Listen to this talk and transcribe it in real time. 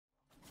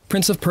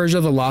Prince of Persia: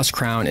 The Lost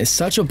Crown is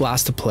such a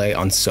blast to play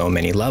on so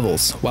many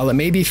levels. While it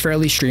may be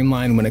fairly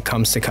streamlined when it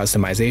comes to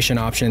customization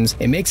options,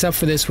 it makes up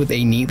for this with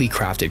a neatly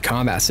crafted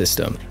combat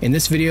system. In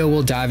this video,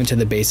 we'll dive into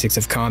the basics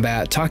of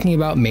combat, talking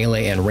about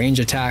melee and range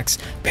attacks,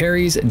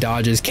 parries,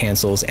 dodges,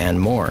 cancels, and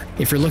more.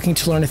 If you're looking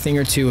to learn a thing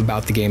or two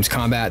about the game's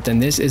combat, then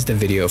this is the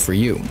video for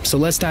you. So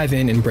let's dive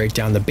in and break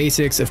down the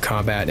basics of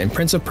combat in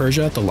Prince of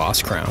Persia: The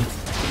Lost Crown.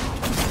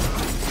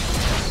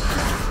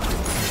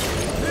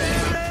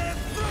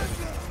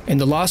 In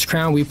The Lost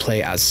Crown, we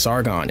play as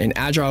Sargon, an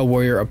agile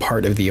warrior, a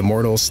part of the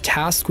Immortals,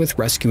 tasked with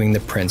rescuing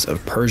the Prince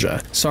of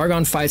Persia.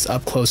 Sargon fights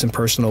up close and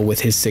personal with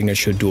his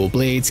signature dual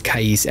blades,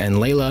 Kais and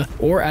Layla,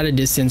 or at a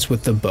distance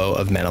with the bow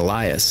of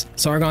Menolias.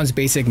 Sargon's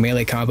basic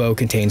melee combo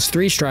contains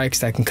 3 strikes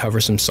that can cover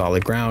some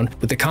solid ground,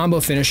 with the combo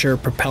finisher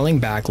propelling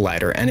back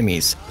lighter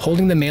enemies.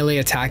 Holding the melee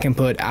attack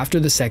input after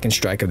the second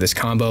strike of this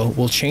combo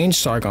will change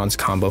Sargon's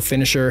combo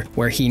finisher,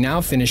 where he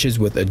now finishes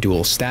with a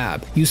dual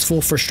stab,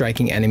 useful for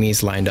striking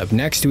enemies lined up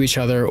next to each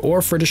other or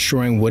for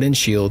destroying wooden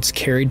shields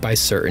carried by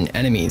certain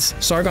enemies.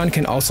 Sargon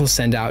can also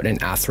send out an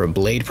Athra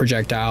blade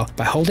projectile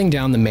by holding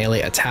down the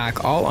melee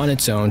attack all on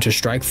its own to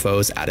strike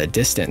foes at a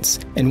distance.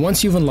 And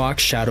once you've unlocked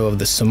Shadow of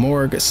the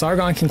Simorgh,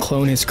 Sargon can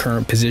clone his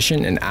current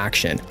position and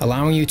action,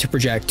 allowing you to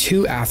project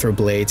 2 Athra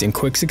blades in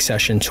quick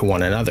succession to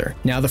one another.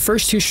 Now, the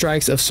first 2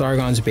 strikes of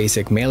Sargon's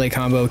basic melee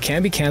combo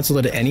can be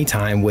cancelled at any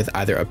time with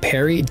either a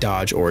parry,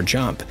 dodge, or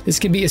jump. This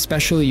can be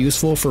especially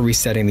useful for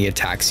resetting the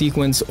attack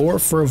sequence or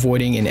for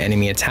avoiding an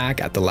enemy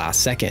attack at the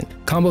last second.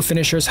 Combo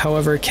finishers,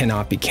 however,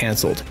 cannot be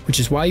cancelled, which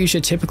is why you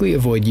should typically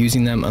avoid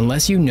using them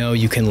unless you know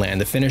you can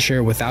land the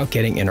finisher without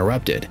getting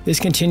interrupted. This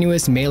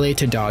continuous melee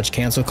to dodge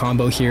cancel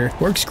combo here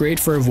works great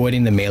for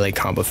avoiding the melee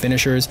combo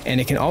finishers, and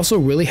it can also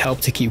really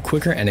help to keep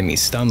quicker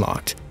enemies stun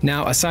locked.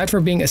 Now, aside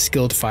from being a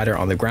skilled fighter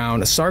on the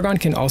ground, Sargon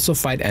can also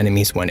fight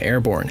enemies when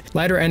airborne.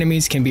 Lighter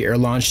enemies can be air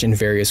launched in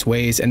various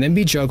ways and then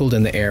be juggled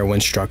in the air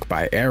when struck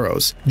by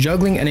arrows.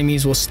 Juggling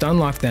enemies will stun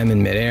lock them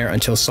in midair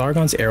until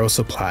Sargon's arrow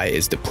supply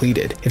is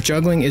depleted. If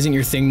juggling isn't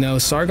your thing though,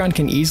 Sargon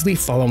can easily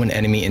follow an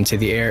enemy into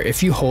the air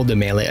if you hold the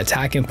melee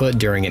attack input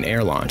during an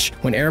air launch.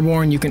 When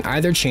airborne, you can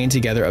either chain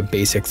together a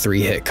basic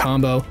 3-hit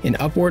combo, an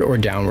upward or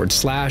downward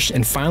slash,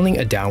 and finally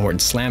a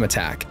downward slam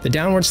attack. The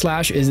downward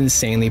slash is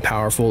insanely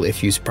powerful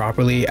if used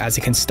properly, as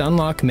it can stun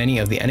lock many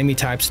of the enemy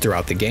types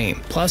throughout the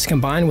game. Plus,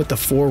 combined with the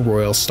 4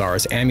 Royal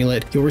Stars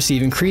amulet, you'll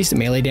receive increased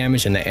melee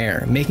damage in the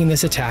air, making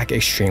this attack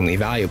extremely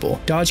valuable.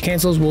 Dodge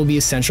cancels will be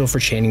essential for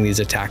chaining these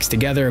attacks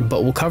together,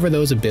 but we'll cover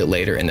those a bit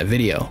later in the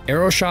video.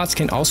 Arrow shots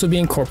can also be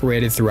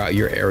incorporated throughout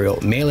your aerial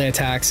melee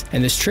attacks,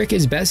 and this trick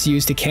is best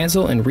used to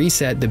cancel and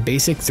reset the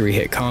basic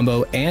 3-hit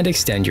combo and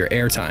extend your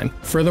airtime.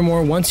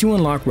 Furthermore, once you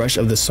unlock Rush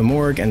of the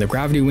Simorgh and the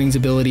Gravity Wings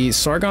ability,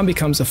 Sargon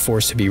becomes a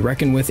force to be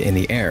reckoned with in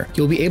the air.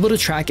 You'll be able to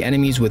track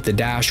enemies with the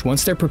dash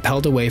once they're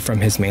propelled away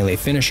from his melee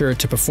finisher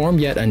to perform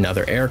yet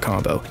another air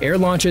combo. Air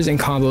launches and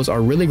combos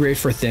are really great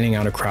for thinning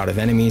out a crowd of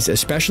enemies,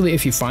 especially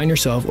if you find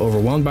yourself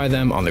overwhelmed by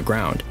them on the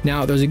ground.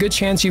 Now, there's a good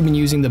chance you've been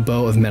using the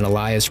bow of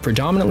Menolias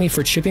predominantly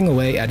for chipping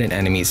away at an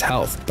enemy's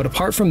health, but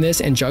apart from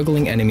this and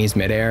juggling enemies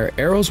midair,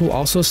 arrows will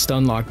also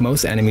stun lock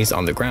most enemies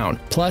on the ground.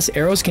 Plus,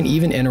 arrows can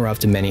even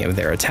interrupt many of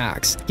their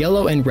attacks.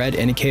 Yellow and red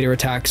indicator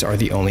attacks are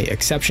the only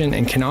exception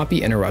and cannot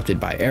be interrupted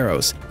by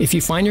arrows. If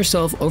you find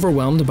yourself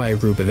overwhelmed by a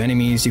group of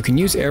enemies, you can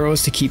use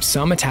arrows to keep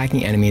some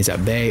attacking enemies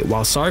at bay,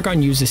 while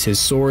Sargon uses his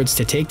swords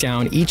to take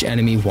down each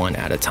enemy one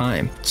at a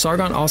time.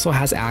 Sargon also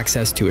has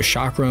access to a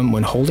Chakram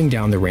when holding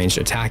down the ranged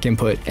attack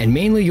input, and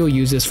mainly you'll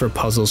use this for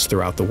puzzles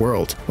throughout the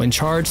world. When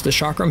charged, the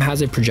Chakram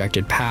has a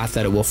projected path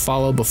that it will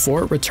follow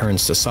before it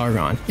returns to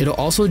Sargon. It'll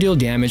also deal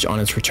damage on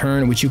its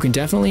return, which you can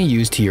definitely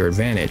use to your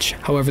advantage.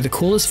 However, the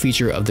coolest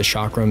feature of the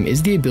Chakram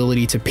is the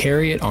ability to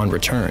parry it on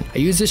return. I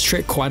use this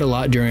trick quite a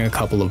lot during a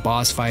couple of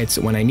boss fights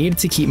when I needed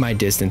to keep my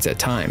distance at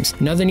times.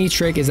 Another neat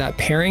trick is that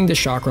parrying the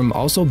Chakram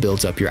also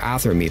builds up your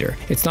Athra meter.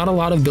 It's not a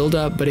lot of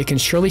build-up, but it can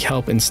surely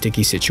help in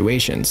sticky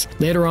situations.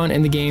 Later on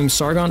in the game,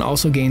 Sargon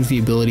also gains the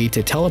ability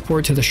to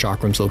teleport to the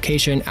Chakram's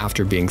location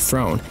after being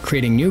thrown,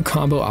 creating new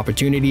combo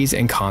opportunities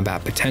and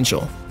combat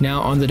potential.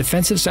 Now, on the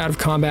defensive side of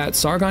combat,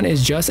 Sargon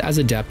is just as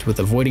adept with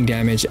avoiding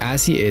damage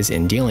as he is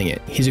in dealing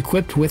it. He's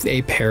equipped with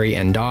a parry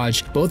and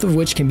dodge, both of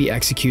which can be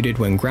executed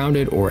when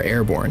grounded or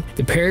airborne.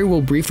 The parry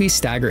will briefly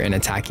stagger an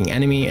attacking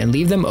enemy and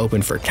leave them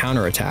open for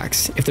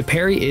counterattacks. If the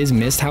parry is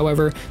missed,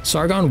 however,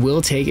 Sargon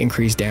will take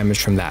increased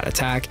damage from that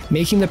attack,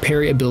 making the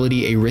parry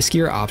ability a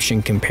riskier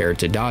option compared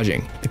to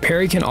dodging. The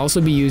parry can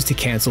also be used to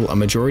cancel a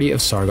majority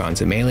of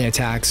Sargon's melee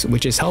attacks,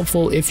 which is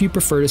helpful if you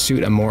prefer to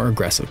suit a more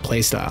aggressive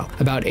playstyle.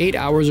 About 8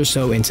 hours or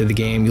so into the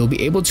game, you'll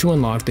be able to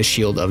unlock the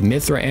Shield of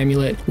Mithra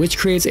amulet, which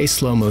creates a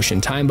slow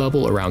motion time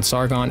bubble around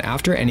Sargon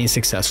after any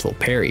successful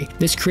parry.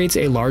 This creates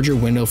a larger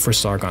window for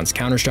Sargon's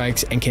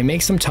counterstrikes and can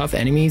make some tough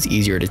enemies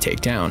easier to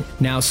take down.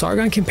 Now,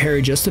 Sargon can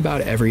parry just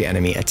about every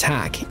enemy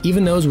attack,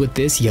 even those with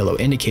this yellow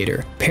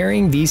indicator.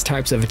 Parrying these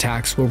types of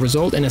attacks will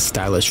result in a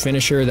stylish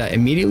finisher that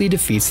immediately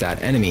defeats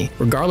that enemy,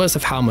 regardless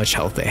of how much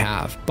health they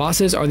have.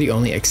 Bosses are the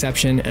only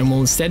exception and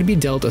will instead be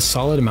dealt a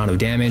solid amount of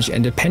damage,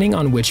 and depending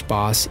on which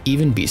boss,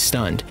 even be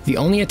stunned. The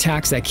only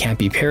attacks that can't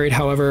be parried,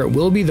 however,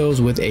 will be those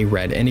with a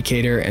red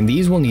indicator, and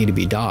these will need to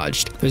be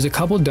dodged. There's a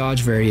couple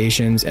dodge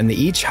variations and they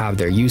each have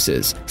their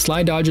uses.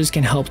 Slide dodges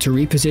can help to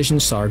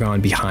reposition Sargon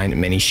behind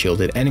many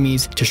shielded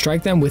enemies to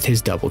strike them with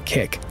his double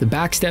kick. The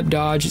backstep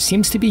dodge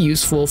seems to be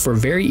useful for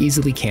very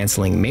easily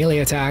canceling melee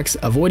attacks,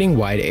 avoiding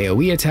wide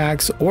AoE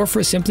attacks, or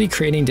for simply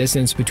creating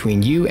distance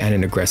between you and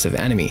an aggressive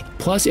enemy.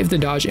 Plus, if the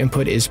dodge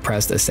input is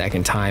pressed a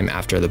second time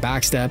after the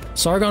backstep,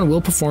 Sargon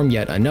will perform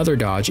yet another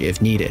dodge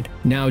if needed.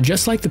 Now,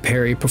 just like the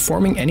parry,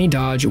 performing any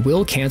dodge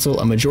will cancel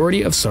a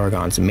majority of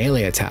Sargon's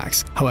melee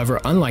attacks. However,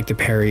 unlike the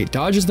parry,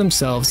 dodges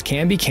themselves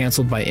can be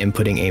cancelled by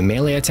inputting a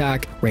melee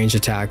attack, range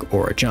attack,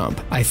 or a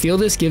jump. I feel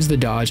this gives the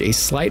dodge a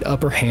slight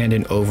upper hand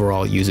in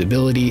overall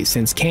usability,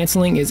 since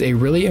cancelling is a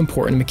really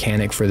important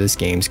mechanic for this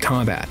game's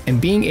combat,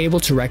 and being able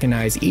to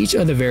recognize each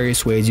of the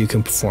various ways you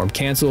can perform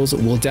cancels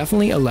will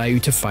definitely allow you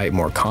to fight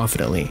more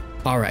confidently.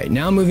 Alright,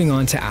 now moving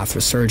on to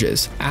Athra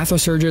Surges. Athra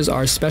Surges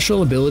are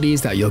special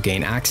abilities that you'll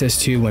gain access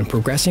to when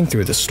progressing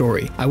through the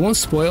story. I won't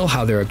spoil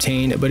how they're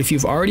obtained, but if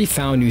you've already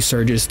found new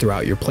surges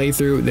throughout your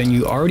playthrough, then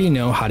you already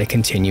know how to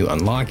continue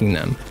unlocking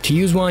them. To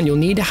use one, you'll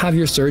need to have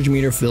your surge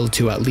meter filled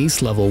to at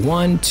least level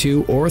 1,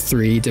 2, or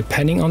 3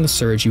 depending on the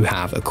surge you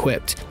have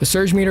equipped. The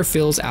surge meter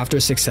fills after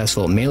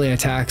successful melee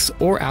attacks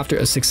or after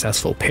a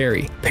successful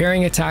parry.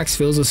 Parrying attacks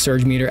fills the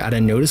surge meter at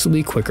a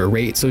noticeably quicker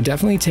rate, so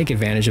definitely take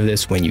advantage of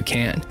this when you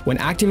can. When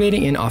activating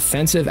in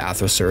offensive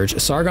Athra Surge,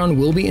 Sargon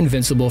will be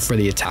invincible for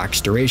the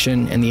attack's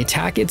duration, and the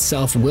attack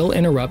itself will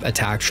interrupt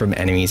attacks from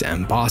enemies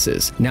and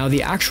bosses. Now,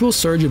 the actual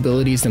surge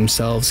abilities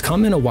themselves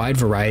come in a wide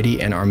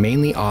variety and are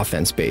mainly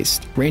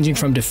offense-based, ranging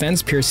from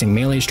defense-piercing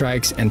melee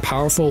strikes and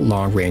powerful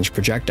long-range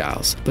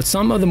projectiles. But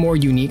some of the more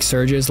unique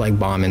surges like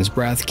Bauman's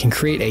Breath can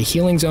create a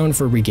healing zone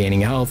for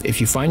regaining health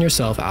if you find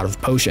yourself out of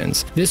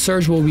potions. This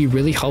surge will be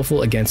really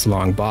helpful against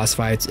long boss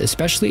fights,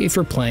 especially if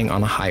you're playing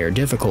on a higher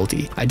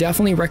difficulty. I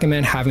definitely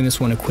recommend having this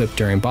one equipped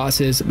during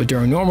bosses, but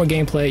during normal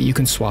gameplay you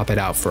can swap it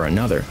out for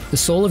another. The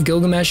Soul of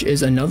Gilgamesh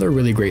is another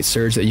really great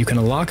surge that you can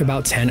unlock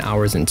about 10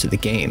 hours into the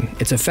game.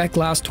 Its effect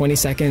lasts 20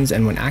 seconds,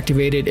 and when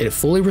activated it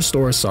fully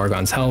restores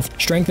Sargon's health,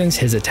 strengthens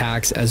his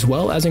attacks, as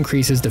well as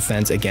increases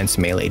defense against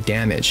melee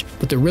damage.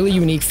 But the really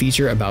unique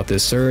feature about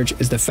this surge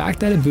is the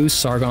fact that it boosts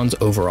Sargon's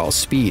overall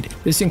speed.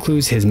 This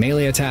includes his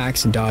melee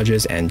attacks,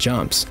 dodges, and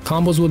jumps.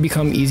 Combos will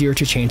become easier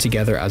to chain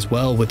together as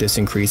well with this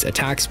increased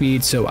attack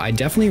speed, so I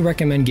definitely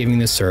recommend giving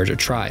this surge a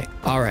try.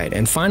 Alright,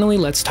 and finally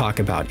let's talk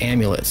about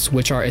amulets,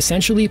 which are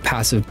essentially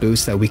passive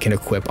boosts that we can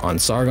equip on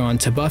Sargon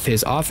to buff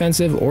his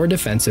offensive or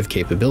defensive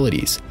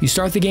capabilities. You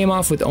start the game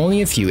off with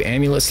only a few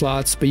amulet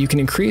slots, but you can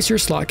increase your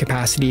slot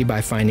capacity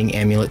by finding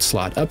amulet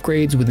slot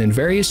upgrades within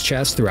various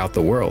chests throughout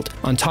the world.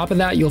 On top of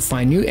that, you'll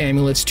find new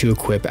amulets to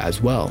equip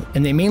as well,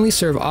 and they mainly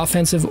serve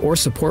offensive or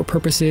support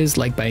purposes,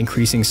 like by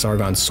increasing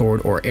Sargon's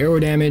sword or arrow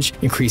damage,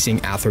 increasing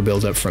Athra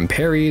buildup from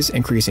parries,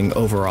 increasing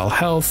overall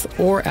health,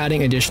 or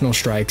adding additional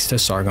strikes to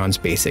Sargon's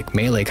basic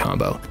melee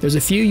combo. There's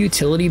a few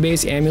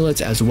utility-based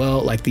amulets as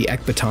well, like the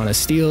Ekbatana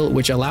Steel,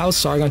 which allows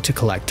Sargon to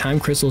collect time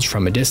crystals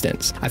from a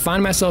distance. I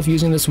find myself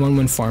using this one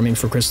when farming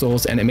for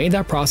crystals, and it made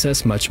that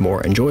process much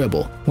more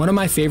enjoyable. One of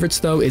my favorites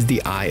though is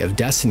the Eye of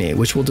Destiny,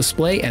 which will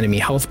display enemy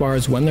health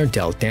bars when they're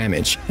dealt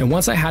damage. And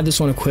once I had this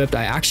one equipped,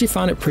 I actually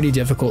found it pretty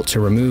difficult to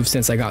remove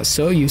since I got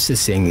so used to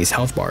seeing these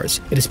health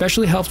bars. It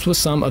especially helps with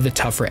some of the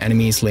tougher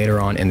enemies later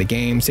on in the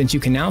game, since you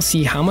can now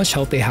see how much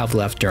health they have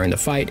left during the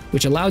fight,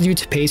 which allows you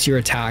to pace your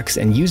attacks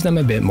and use them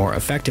a bit more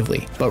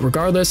effectively. But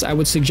regardless, I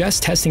would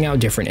suggest testing out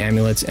different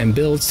amulets and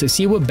builds to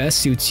see what best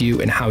suits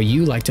you and how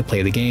you like to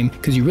play the game,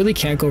 because you really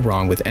can't go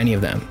wrong with any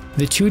of them.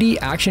 The 2D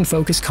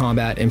action-focused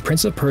combat in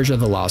Prince of Persia: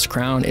 The Lost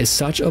Crown is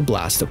such a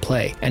blast to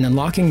play, and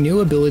unlocking new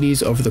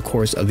abilities over the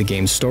course of the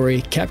game's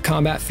story kept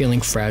combat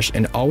feeling fresh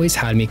and always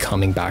had me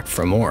coming back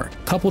for more.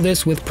 Couple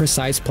this with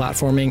precise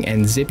platforming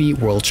and zippy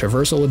world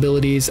traversal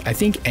abilities, I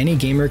think any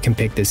gamer can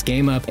pick this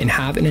game up and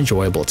have an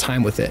enjoyable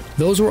time with it.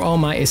 Those were all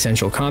my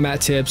essential combat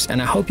tips,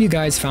 and I hope you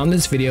guys found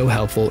this video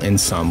helpful in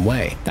some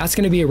way. That's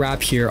going to be a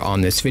wrap here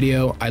on this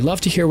video. I'd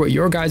love to hear what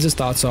your guys'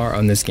 thoughts are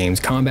on this game's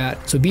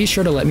combat, so be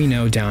sure to let me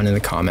know down in the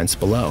comments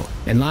below.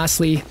 And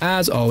lastly,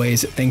 as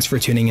always, thanks for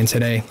tuning in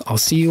today. I'll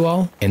see you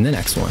all in the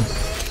next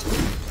one.